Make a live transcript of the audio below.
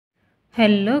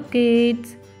Hello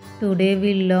kids, today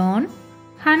we learn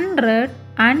 100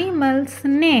 animals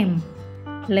name.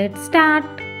 Let's start.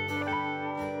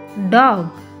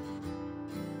 Dog,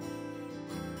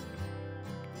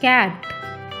 cat,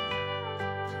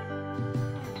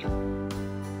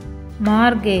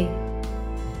 margay,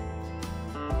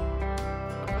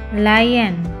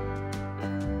 lion,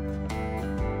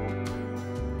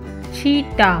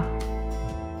 cheetah,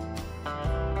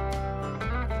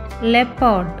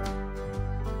 leopard,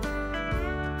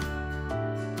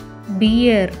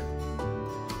 bear,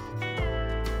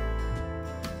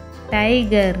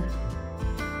 tiger,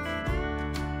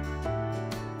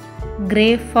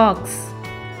 grey fox,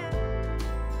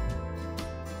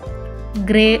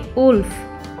 grey wolf,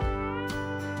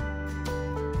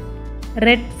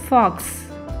 red fox,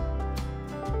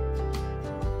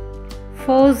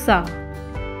 fossa,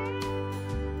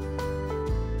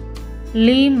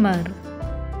 lemur,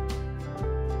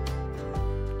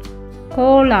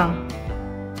 koala,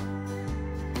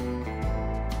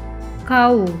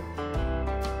 cow,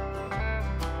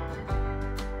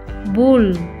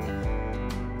 bull,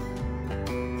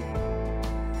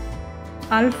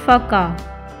 alpaca,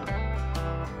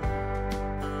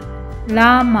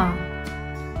 llama,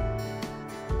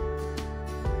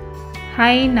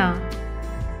 hyena,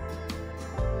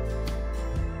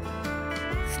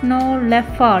 snow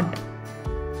leopard,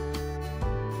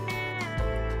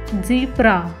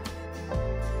 zebra,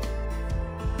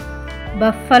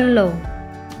 buffalo,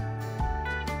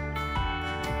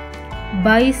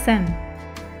 bison,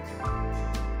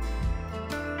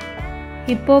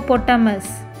 hippopotamus,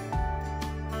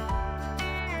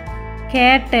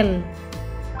 cattle,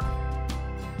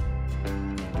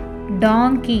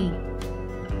 donkey,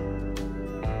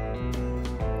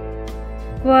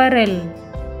 squirrel,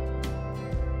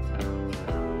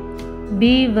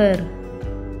 beaver,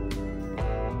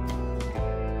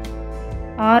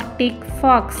 Arctic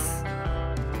fox,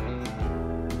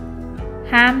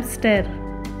 hamster,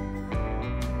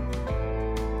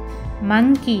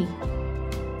 monkey,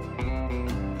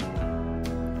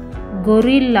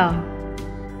 gorilla,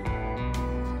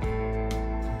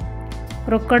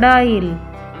 crocodile,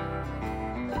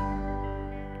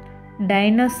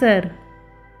 dinosaur,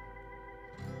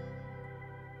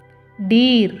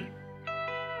 deer,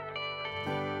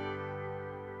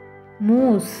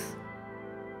 moose,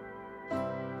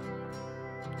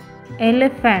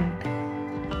 elephant,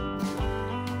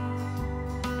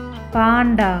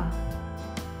 panda,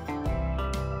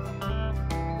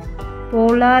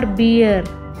 polar bear,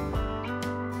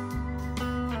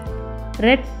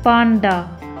 red panda,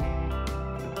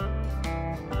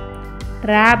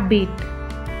 rabbit,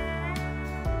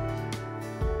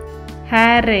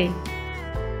 hare,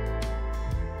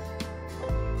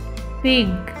 pig,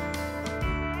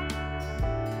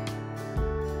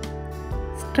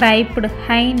 striped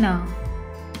hyena,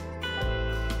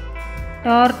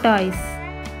 tortoise,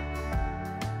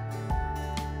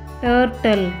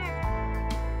 turtle,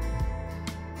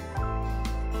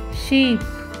 sheep,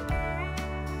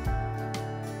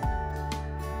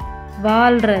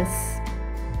 walrus,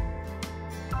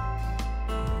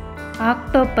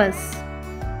 octopus,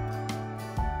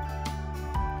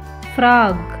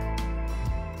 frog,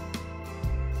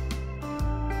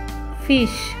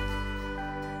 fish,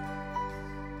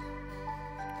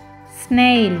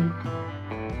 snail,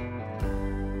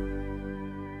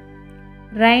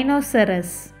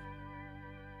 rhinoceros,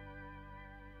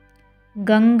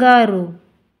 kangaroo,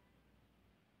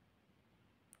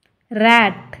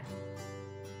 rat,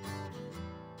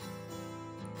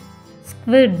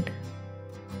 squid,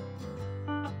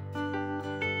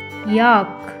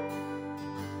 yak,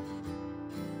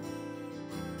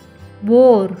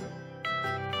 boar,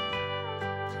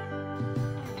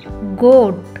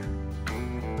 goat,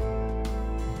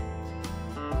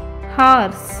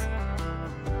 horse,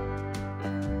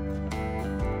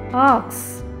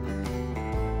 ox,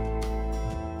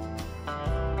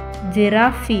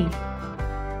 giraffe,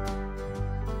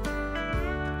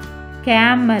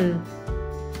 camel,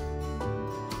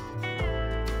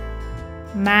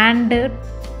 maned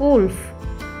wolf,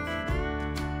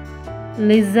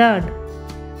 lizard,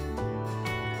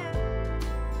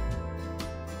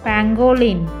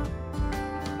 pangolin,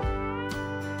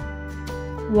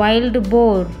 wild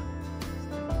boar,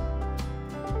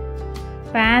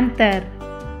 panther,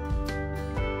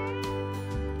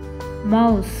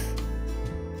 mouse,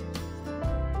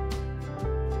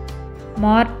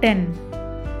 marten,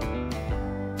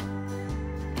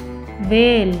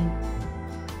 whale,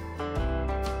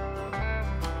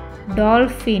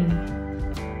 dolphin,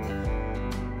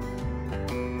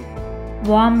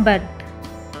 wombat,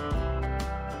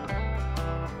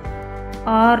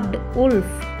 Ored wolf.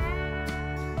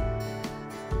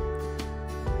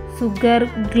 Sugar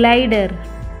glider.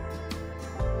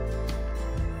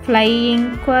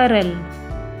 Flying squirrel.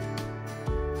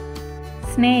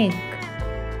 Snake.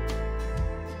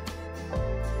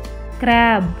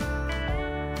 Crab.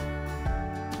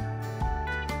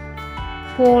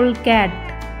 Polecat.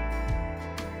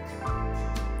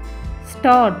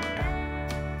 Stoat.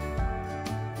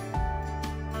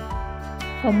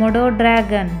 Komodo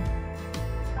dragon.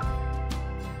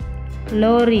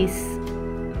 Loris.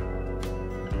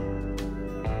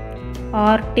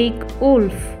 Arctic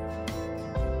wolf.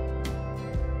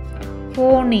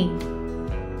 Pony.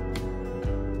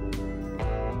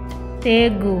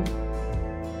 Tegu.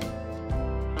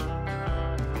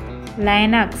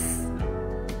 Lynx.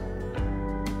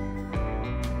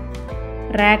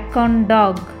 Raccoon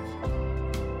dog.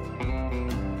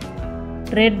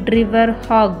 Red river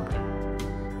hog.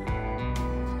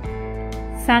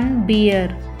 Sun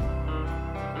bear.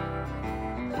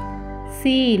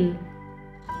 Seal.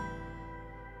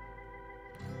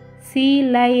 Sea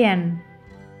lion.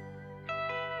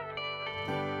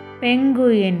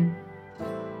 Penguin.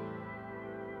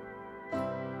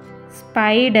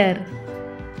 Spider.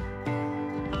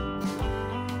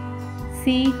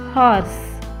 Seahorse.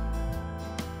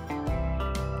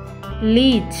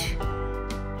 Leech.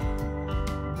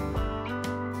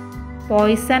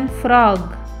 Poison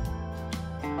frog.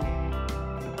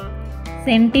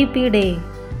 Centipede.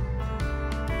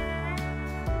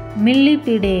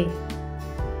 Millipede.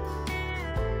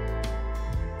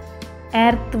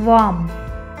 Earthworm.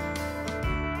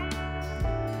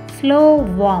 Slow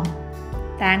worm.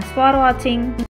 Thanks for watching.